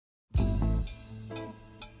Walk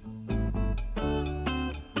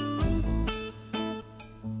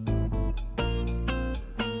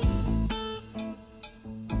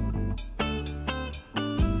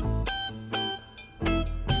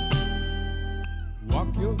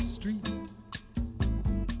your street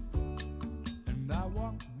and I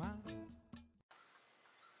walk mine.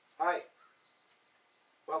 Hi,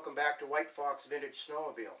 welcome back to White Fox Vintage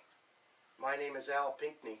Snowmobile. My name is Al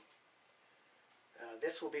Pinkney.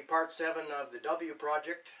 This will be part 7 of the W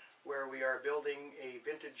project, where we are building a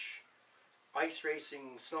vintage ice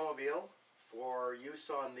racing snowmobile for use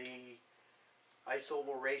on the ice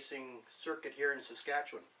oval racing circuit here in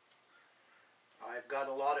Saskatchewan. I've got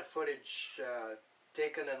a lot of footage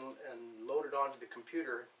taken and loaded onto the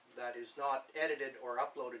computer that is not edited or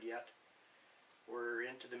uploaded yet. We're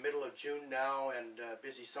into the middle of June now and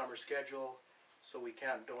busy summer schedule, so we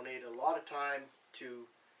can't donate a lot of time to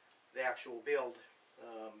the actual build.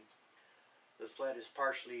 The sled is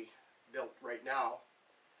partially built right now,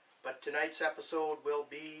 but tonight's episode will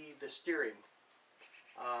be the steering.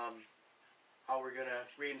 How we're going to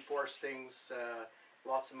reinforce things,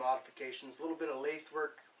 lots of modifications, a little bit of lathe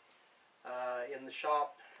work in the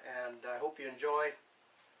shop, and I hope you enjoy.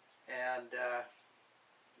 And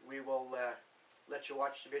we will let you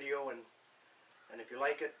watch the video, and if you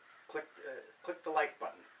like it, click the like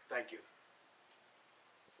button. Thank you.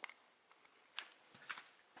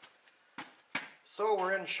 So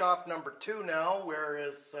we're in shop number 2 now,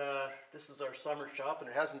 whereas this is our summer shop and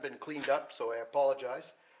it hasn't been cleaned up, so I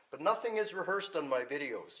apologize. But nothing is rehearsed on my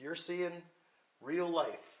videos. You're seeing real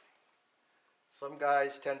life. Some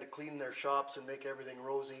guys tend to clean their shops and make everything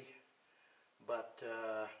rosy, but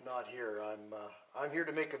not here. I'm here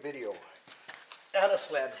to make a video and a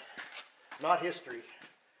sled, not history.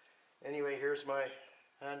 Anyway, here's my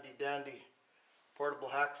handy dandy portable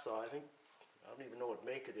hacksaw. I don't even know what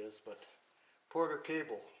make it is, but Porter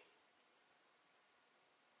cable.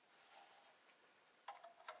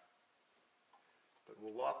 But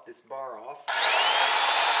we'll lop this bar off.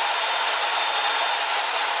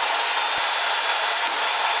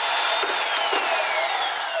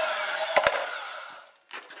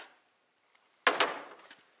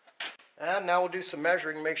 And now we'll do some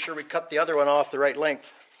measuring, make sure we cut the other one off the right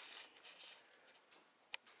length.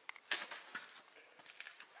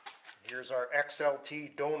 Here's our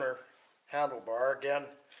XLT donor handlebar. Again,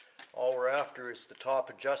 all we're after is the top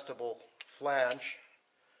adjustable flange,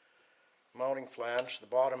 mounting flange. The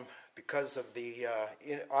bottom, because of the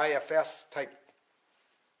IFS type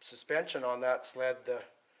suspension on that sled, the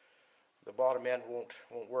bottom end won't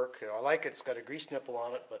work. I like it, it's got a grease nipple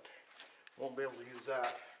on it, but won't be able to use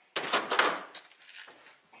that.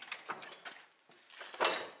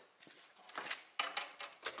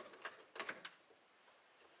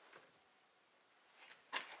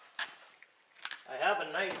 I have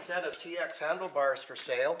a nice set of TX handlebars for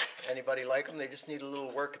sale. Anybody like them? They just need a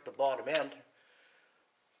little work at the bottom end.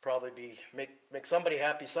 Probably make somebody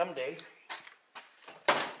happy someday.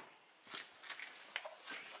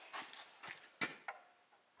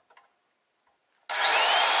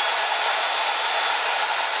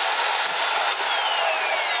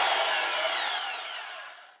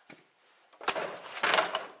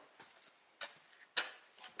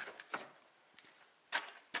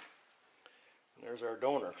 There's our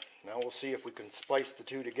donor. Now we'll see if we can splice the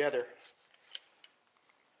two together.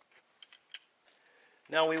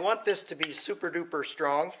 Now we want this to be super duper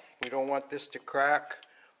strong. We don't want this to crack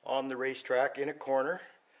on the racetrack in a corner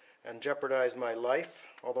and jeopardize my life.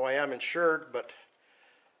 Although I am insured, but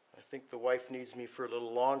I think the wife needs me for a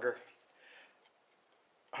little longer.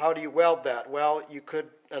 How do you weld that? Well, you could,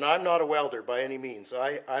 and I'm not a welder by any means.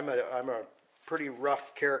 I'm a pretty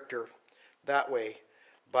rough character that way,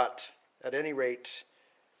 but at any rate,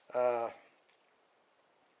 a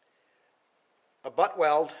butt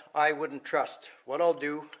weld I wouldn't trust. What I'll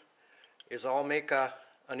do is I'll make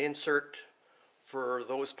an insert for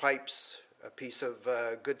those pipes, a piece of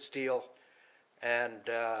good steel, and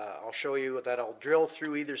I'll show you that I'll drill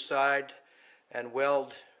through either side and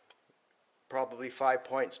weld probably 5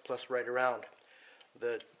 points plus right around.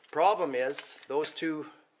 The problem is those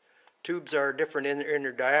two tubes are different in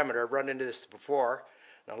their diameter. I've run into this before.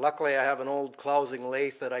 Now luckily I have an old clousing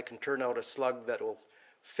lathe that I can turn out a slug that will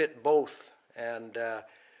fit both, and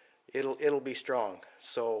it'll be strong.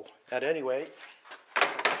 So at any rate,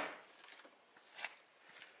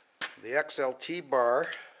 the XLT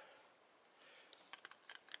bar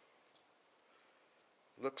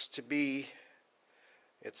looks to be,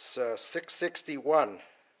 it's 661,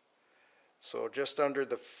 so just under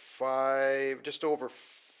the 5, just over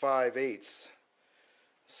 5/8.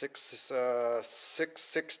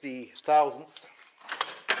 660 thousandths.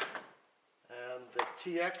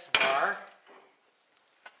 TX bar.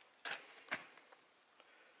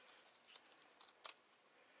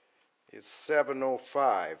 Is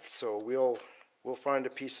 705, so we'll find a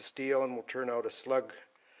piece of steel and we'll turn out a slug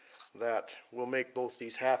that will make both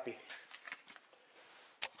these happy.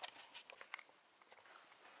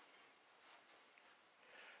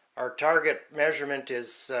 Our target measurement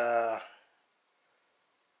is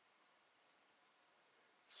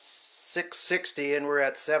 660 and we're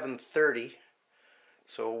at 730,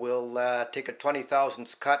 so we'll take a 20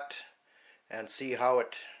 thousandths cut and see how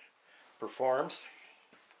it performs.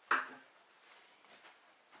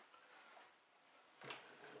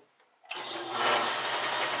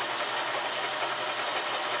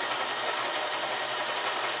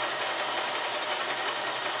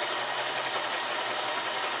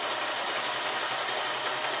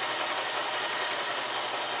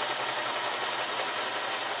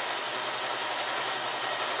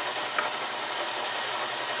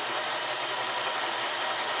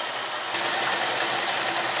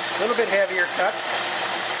 A little bit heavier cut.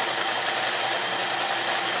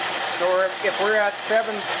 So if we're at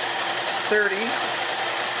 730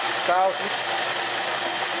 thousandths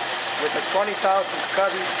with a 20 thousandths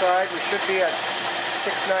cut each side, we should be at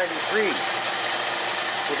 693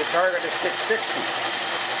 with a target of 660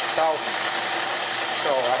 thousandths.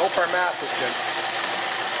 So I hope our math is good.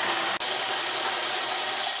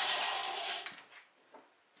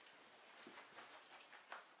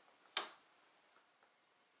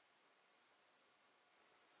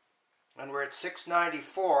 And we're at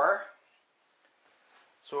 694,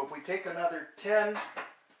 so if we take another 10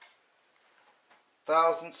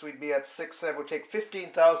 thousandths, we'd be at 6, we'll take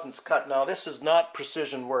 15 thousandths cut. Now this is not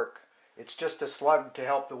precision work, it's just a slug to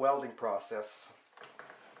help the welding process.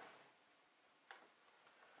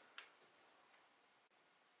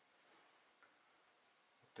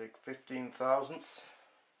 Take 15 thousandths,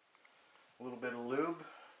 a little bit of lube.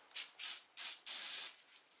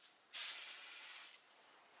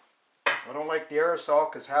 I don't like the aerosol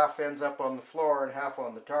because half ends up on the floor and half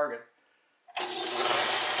on the target.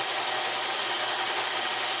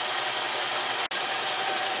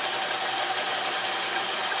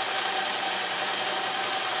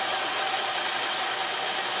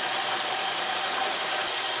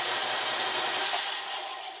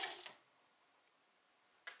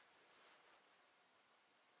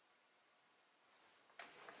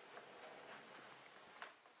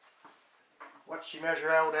 What's she measure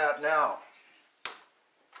out at now?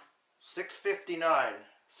 659,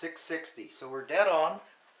 660. So we're dead on.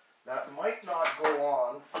 That might not go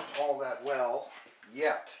on all that well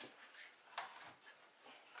yet.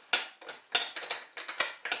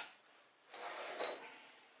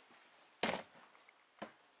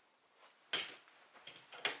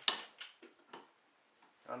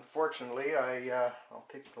 Unfortunately, I'll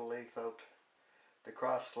take the lathe out, the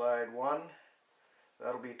cross slide one.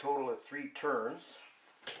 That'll be a total of 3 turns.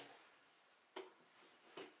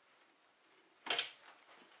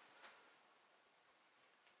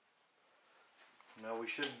 Now we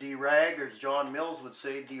should derag, or as John Mills would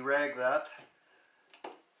say, derag that.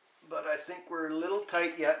 But I think we're a little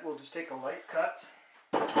tight yet. We'll just take a light cut.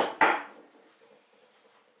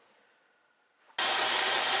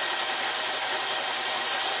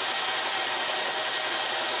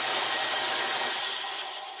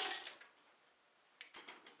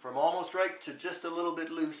 From almost right to just a little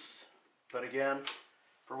bit loose, but again,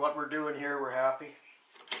 for what we're doing here, we're happy.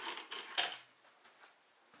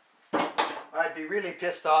 I'd be really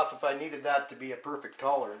pissed off if I needed that to be a perfect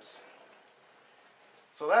tolerance.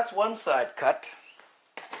 So that's one side cut.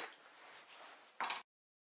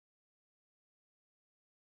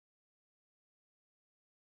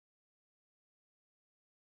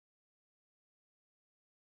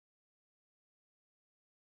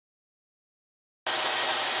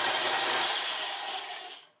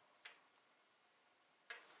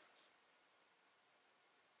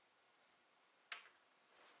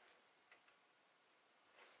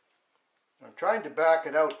 I'm trying to back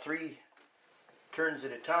it out 3 turns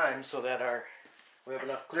at a time so that we have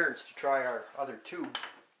enough clearance to try our other tube.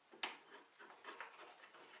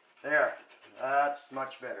 There, that's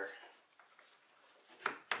much better.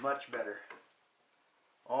 Much better.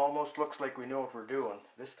 Almost looks like we know what we're doing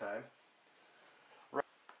this time. Right.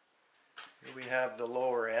 Here we have the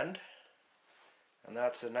lower end, and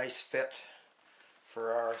that's a nice fit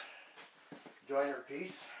for our joiner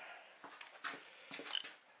piece.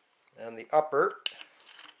 And the upper,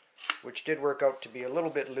 which did work out to be a little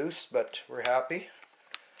bit loose, but we're happy.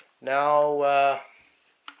 Now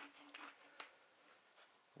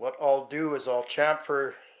what I'll do is I'll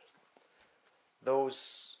chamfer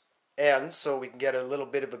those ends so we can get a little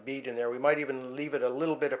bit of a bead in there. We might even leave it a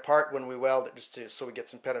little bit apart when we weld it so we get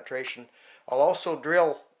some penetration. I'll also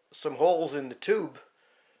drill some holes in the tube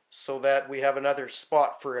so that we have another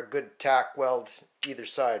spot for a good tack weld either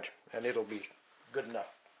side, and it'll be good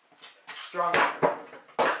enough. Strong enough.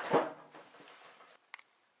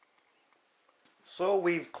 So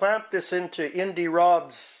we've clamped this into Indy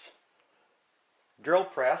Rob's drill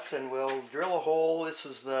press, and we'll drill a hole. This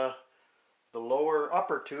is the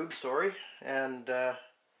upper tube, sorry, and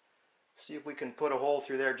see if we can put a hole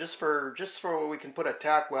through there just for we can put a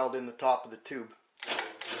tack weld in the top of the tube.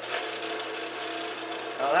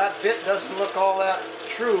 Now that bit doesn't look all that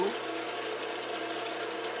true,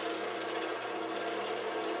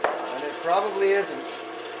 and it probably isn't.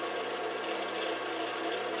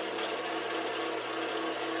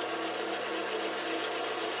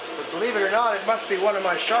 But believe it or not, it must be one of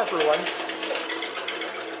my sharper ones.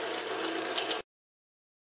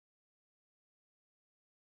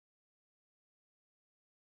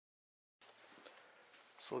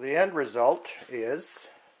 So the end result is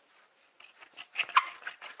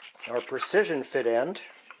our precision fit end.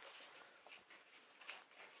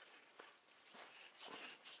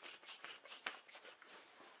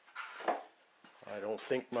 I don't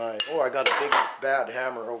think I got a big bad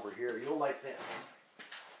hammer over here. You'll like this.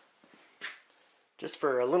 Just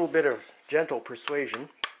for a little bit of gentle persuasion.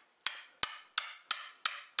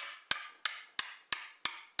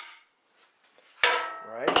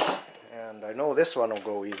 Right, and I know this one will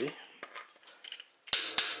go easy.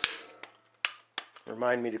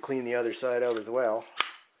 Remind me to clean the other side out as well.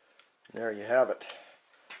 There you have it.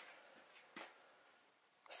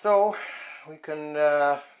 So we can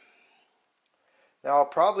now I'll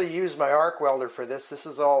probably use my arc welder for this. This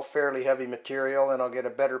is all fairly heavy material, and I'll get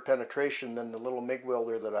a better penetration than the little MIG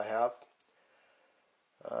welder that I have.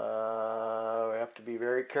 We have to be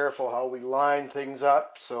very careful how we line things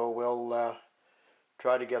up, so we'll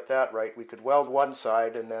try to get that right. We could weld one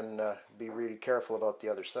side and then be really careful about the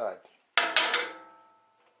other side.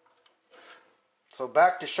 So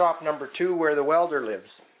back to shop number 2 where the welder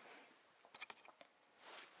lives.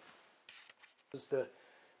 This is the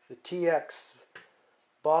TX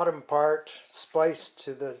bottom part spliced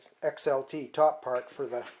to the XLT top part for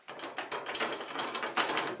the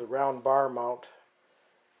round bar mount.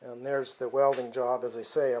 And there's the welding job. As I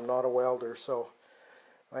say, I'm not a welder, so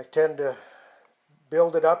I tend to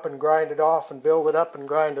build it up and grind it off and build it up and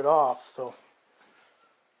grind it off. So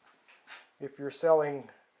if you're selling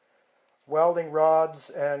welding rods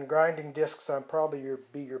and grinding discs, I'm probably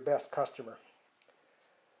be your best customer.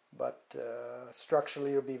 But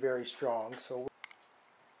structurally you'll be very strong. So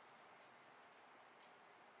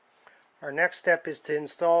our next step is to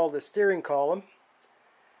install the steering column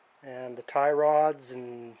and the tie rods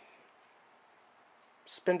and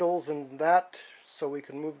spindles and that, so we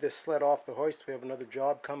can move this sled off the hoist. We have another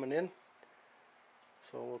job coming in,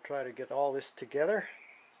 so we'll try to get all this together.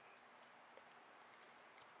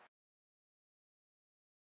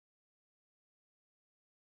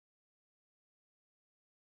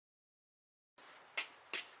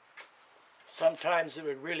 Sometimes it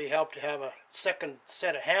would really help to have a second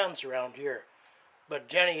set of hands around here, but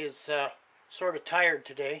Jenny is sort of tired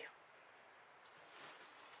today.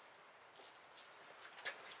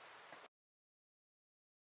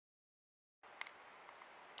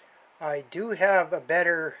 I do have a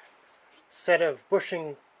better set of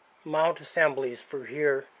bushing mount assemblies for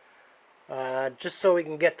here, just so we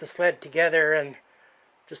can get the sled together and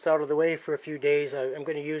just out of the way for a few days. I'm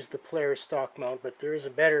going to use the Polaris stock mount, but there is a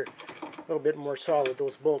better, a little bit more solid.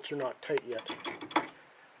 Those bolts are not tight yet.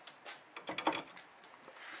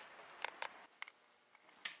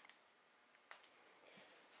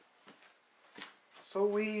 So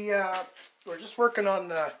we're just working on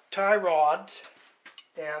the tie rod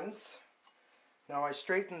ends. Now I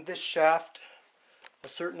straightened this shaft a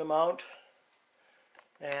certain amount,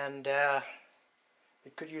 and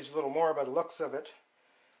it could use a little more by the looks of it.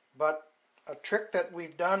 But a trick that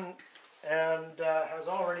we've done and has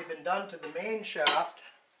already been done to the main shaft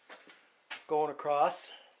going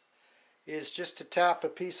across is just to tap a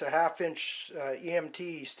piece of 1/2 inch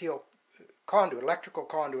EMT steel conduit, electrical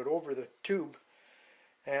conduit, over the tube,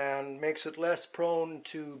 and makes it less prone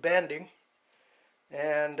to bending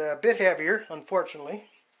and a bit heavier, unfortunately.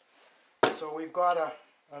 So we've got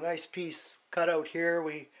a nice piece cut out here.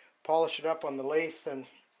 We polish it up on the lathe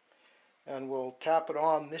and we'll tap it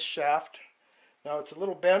on this shaft. Now it's a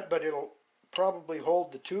little bent, but it'll probably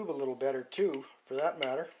hold the tube a little better too, for that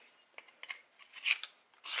matter.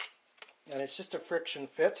 And it's just a friction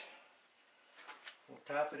fit. We'll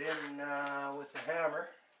tap it in with a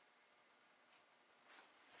hammer.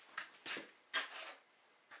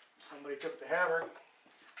 took the hammer.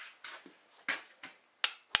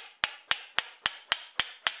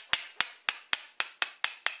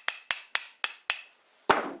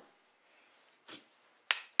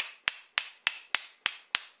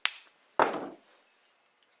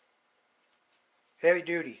 Heavy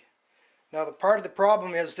duty. Now the part of the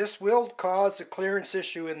problem is this will cause a clearance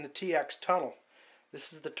issue in the TX tunnel.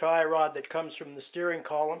 This is the tie rod that comes from the steering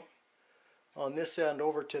column on this end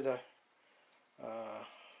over to the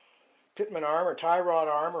pitman arm or tie rod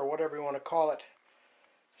arm or whatever you want to call it.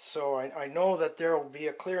 So I know that there will be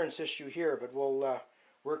a clearance issue here, but we'll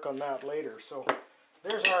work on that later. So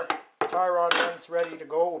there's our tie rod ends ready to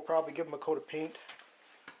go. We'll probably give them a coat of paint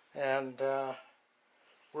and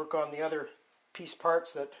work on the other piece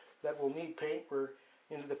parts that will need paint. We're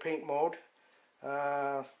into the paint mode.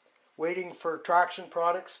 Waiting for traction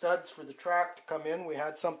products, studs for the track to come in. We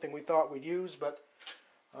had something we thought we'd use, but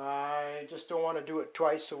I just don't want to do it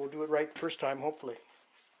twice, so we'll do it right the first time, hopefully.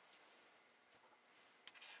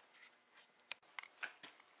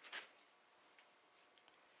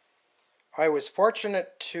 I was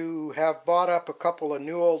fortunate to have bought up a couple of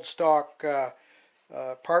new old stock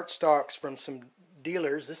part stocks from some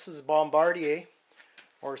dealers. This is Bombardier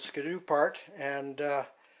or Skidoo part, and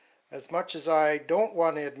as much as I don't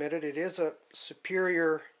want to admit it, it is a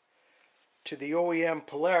superior to the OEM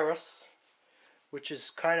Polaris, which is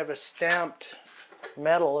kind of a stamped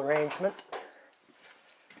metal arrangement,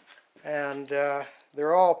 and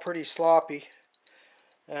they're all pretty sloppy,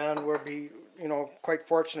 and we'll be, you know, quite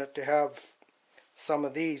fortunate to have some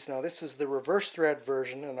of these. Now this is the reverse thread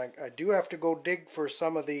version, and I do have to go dig for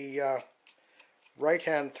some of the right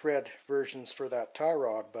hand thread versions for that tie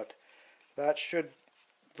rod, but that should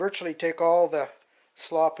virtually take all the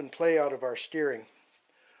slop and play out of our steering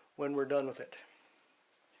when we're done with it.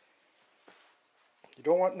 You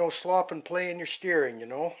don't want no slop and play in your steering, you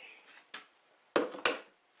know.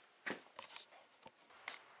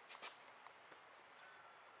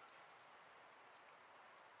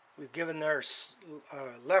 We've given our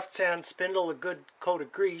left hand spindle a good coat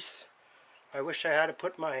of grease. I wish I had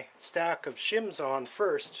put my stack of shims on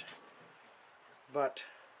first, but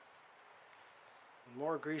the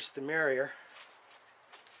more grease the merrier.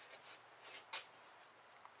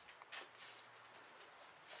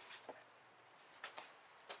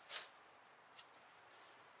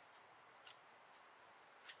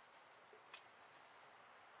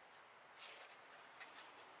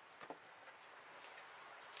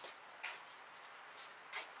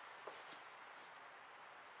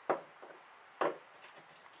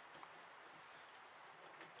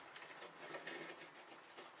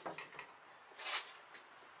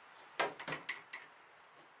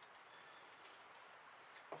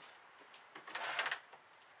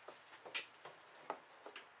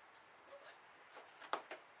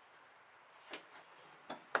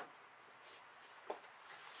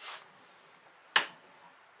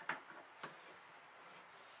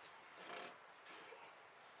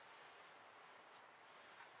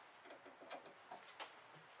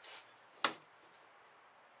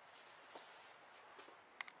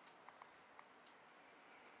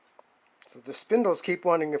 So the spindles keep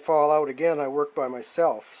wanting to fall out again. I work by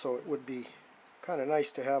myself, so it would be kind of nice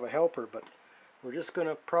to have a helper, but we're just going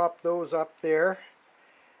to prop those up there,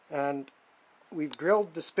 and we've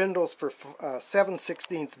drilled the spindles for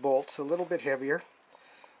 7/16 bolts, a little bit heavier,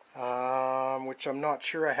 which I'm not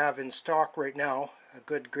sure I have in stock right now, a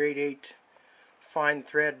good grade 8 fine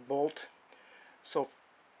thread bolt. So,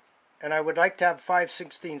 and I would like to have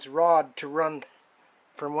 5/16 rod to run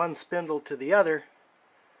from one spindle to the other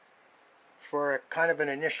for a kind of an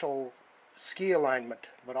initial ski alignment,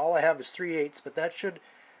 but all I have is 3/8, but that should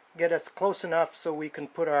get us close enough so we can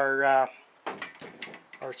put our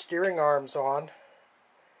steering arms on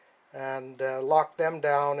and lock them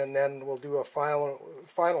down, and then we'll do a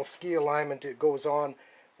final ski alignment. It goes on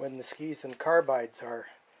when the skis and carbides are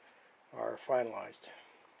finalized.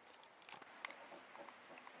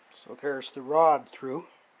 So there's the rod through.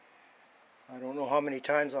 I don't know how many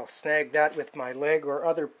times I'll snag that with my leg or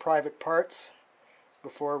other private parts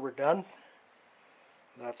before we're done.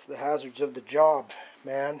 That's the hazards of the job,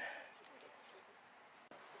 man.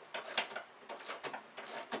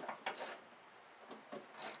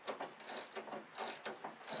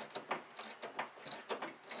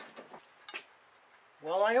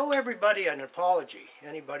 Well, I owe everybody an apology,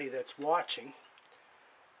 anybody that's watching.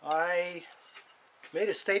 I made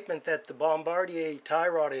a statement that the Bombardier tie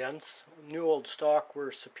rod ends, new old stock, were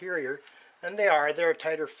superior, and they are. They're a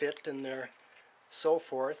tighter fit and they're so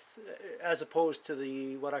forth, as opposed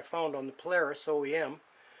to what I found on the Polaris OEM.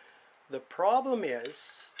 The problem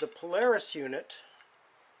is the Polaris unit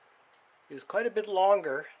is quite a bit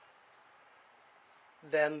longer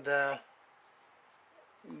than the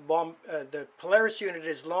Polaris unit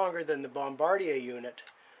is longer than the Bombardier unit.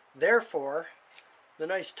 Therefore, the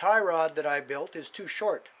nice tie rod that I built is too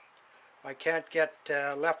short. I can't get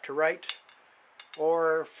left to right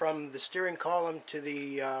or from the steering column to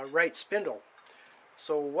the right spindle.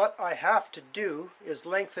 So what I have to do is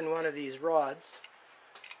lengthen one of these rods.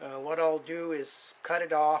 What I'll do is cut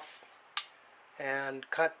it off and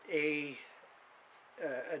cut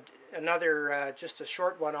another just a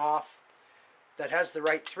short one off that has the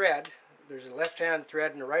right thread. There's a left-hand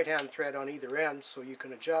thread and a right-hand thread on either end, so you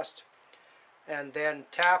can adjust, and then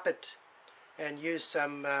tap it and use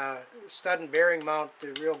some stud and bearing mount,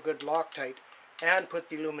 the real good Loctite, and put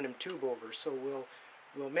the aluminum tube over. So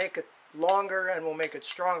we'll make it longer and we'll make it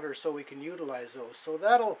stronger so we can utilize those. So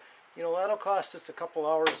that'll cost us a couple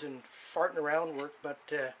hours in farting around work, but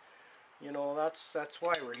that's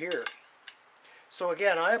why we're here. So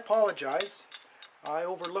again, I apologize. I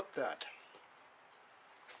overlooked that.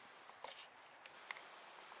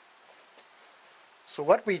 So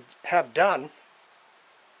what we have done,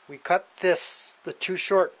 we cut the too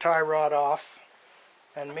short tie rod off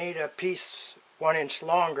and made a piece 1 inch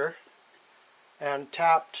longer and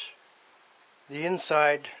tapped the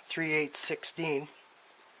inside 3/8/16.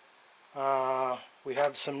 We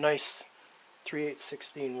have some nice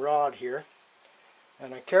 3/8/16 rod here,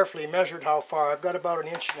 and I carefully measured how far. I've got about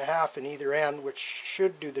 1.5 inches in either end, which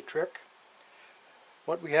should do the trick.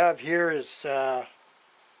 What we have here is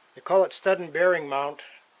they call it stud and bearing mount,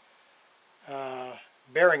 and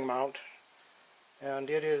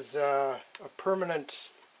it is a permanent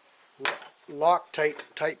Loctite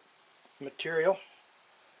type material.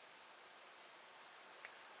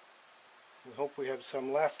 We hope we have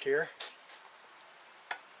some left here.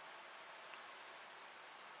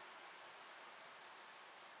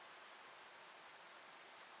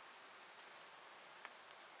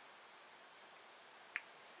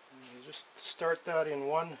 And just start that in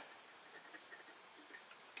one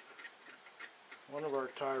of our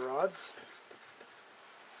tie rods.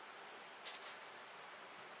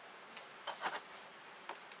 I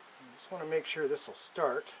just want to make sure this will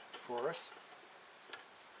start for us.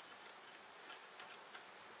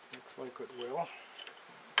 Looks like it will.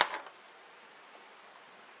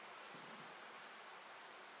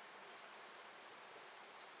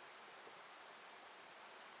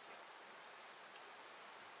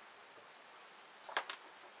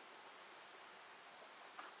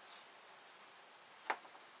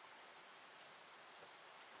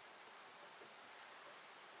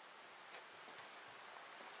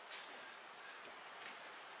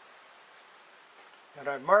 And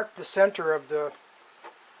I've marked the center of the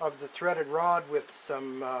threaded rod with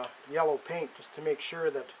some yellow paint, just to make sure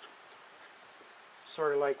that,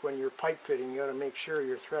 sort of like when you're pipe fitting, you got to make sure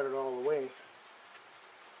you're threaded all the way.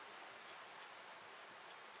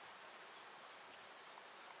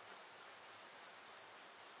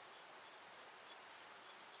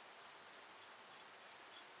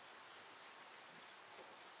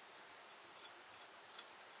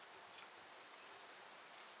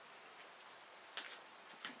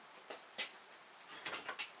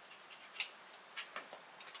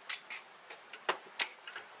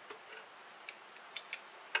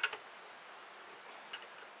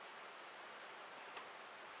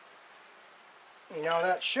 Now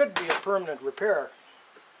that should be a permanent repair.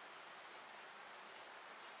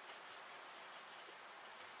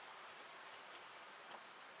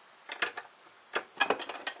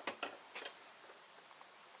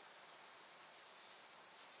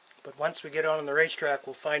 But once we get on the racetrack,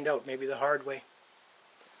 we'll find out, maybe the hard way.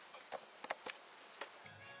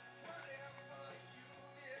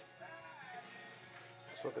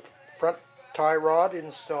 So the front tie rod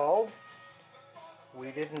installed.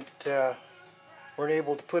 We weren't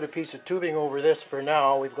able to put a piece of tubing over this for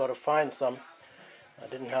now. We've got to find some. I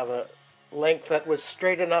didn't have a length that was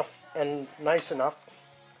straight enough and nice enough.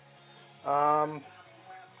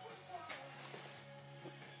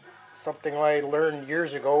 Something I learned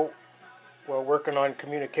years ago while working on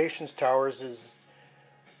communications towers is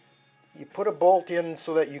you put a bolt in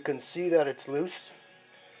so that you can see that it's loose.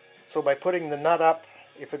 So by putting the nut up,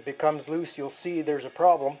 if it becomes loose, you'll see there's a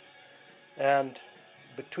problem. And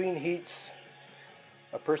between heats,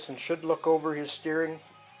 a person should look over his steering,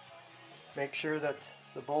 make sure that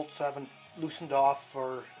the bolts haven't loosened off,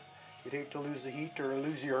 or you'd hate to lose the heat or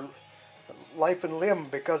lose your life and limb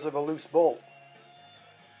because of a loose bolt,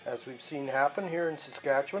 as we've seen happen here in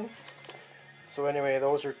Saskatchewan. So anyway,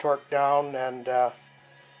 those are torqued down, and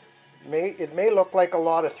it may look like a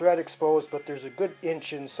lot of thread exposed, but there's a good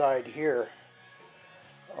inch inside here.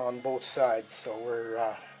 on both sides, so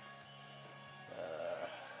we're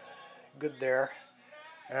good there.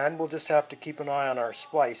 And we'll just have to keep an eye on our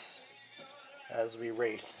splice as we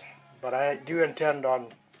race. But I do intend on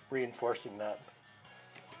reinforcing that.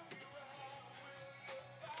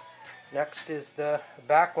 Next is the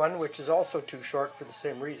back one, which is also too short for the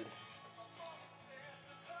same reason.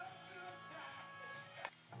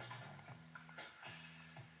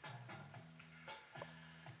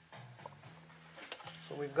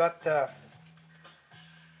 So we've got the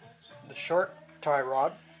short tie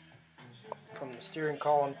rod from the steering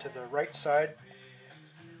column to the right side,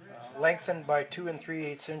 lengthened by 2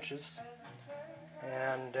 3/8 inches,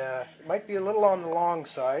 and it might be a little on the long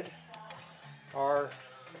side, or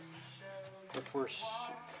if we're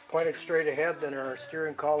pointed straight ahead, then our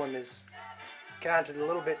steering column is canted a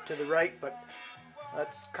little bit to the right, but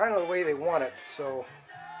that's kind of the way they want it, so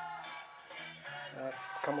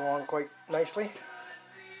that's come along quite nicely.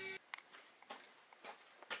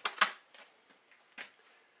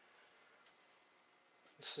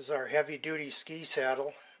 This is our heavy-duty ski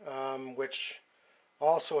saddle, which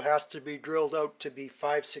also has to be drilled out to be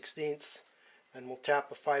 5/16, and we'll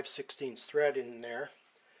tap a 5/16 thread in there.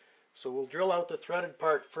 So we'll drill out the threaded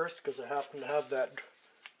part first, because I happen to have that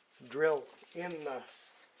drill in the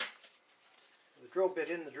drill bit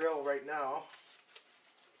in the drill right now.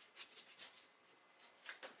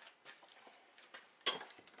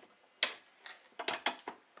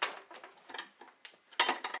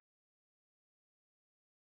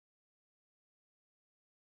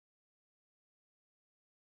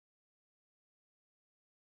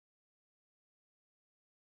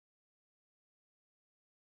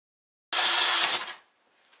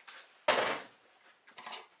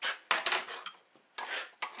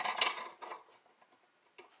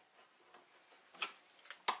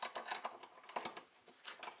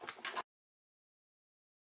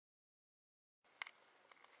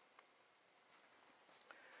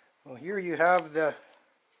 Well, here you have the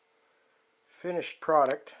finished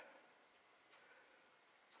product.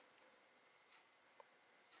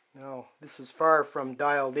 Now, this is far from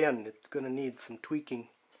dialed in. It's going to need some tweaking.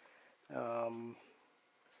 I'm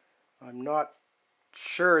not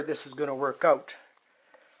sure this is going to work out,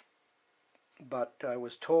 but I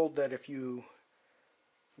was told that if you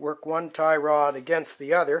work one tie rod against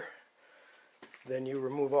the other, then you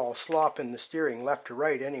remove all slop in the steering, left to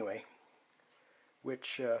right anyway,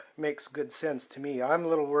 which makes good sense to me. I'm a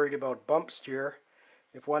little worried about bump steer.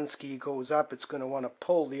 If one ski goes up, it's going to want to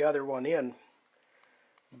pull the other one in.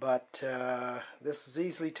 But this is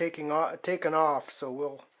easily taken off,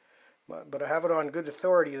 so but I have it on good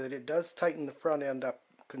authority that it does tighten the front end up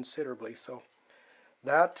considerably. So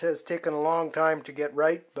that has taken a long time to get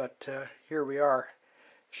right, but here we are.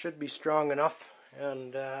 Should be strong enough,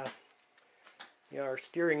 and yeah, our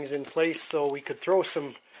steering is in place, so we could throw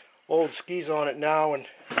some old skis on it now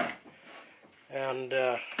and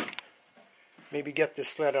maybe get this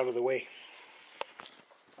sled out of the way.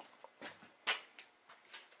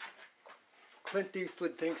 Clint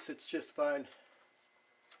Eastwood thinks it's just fine.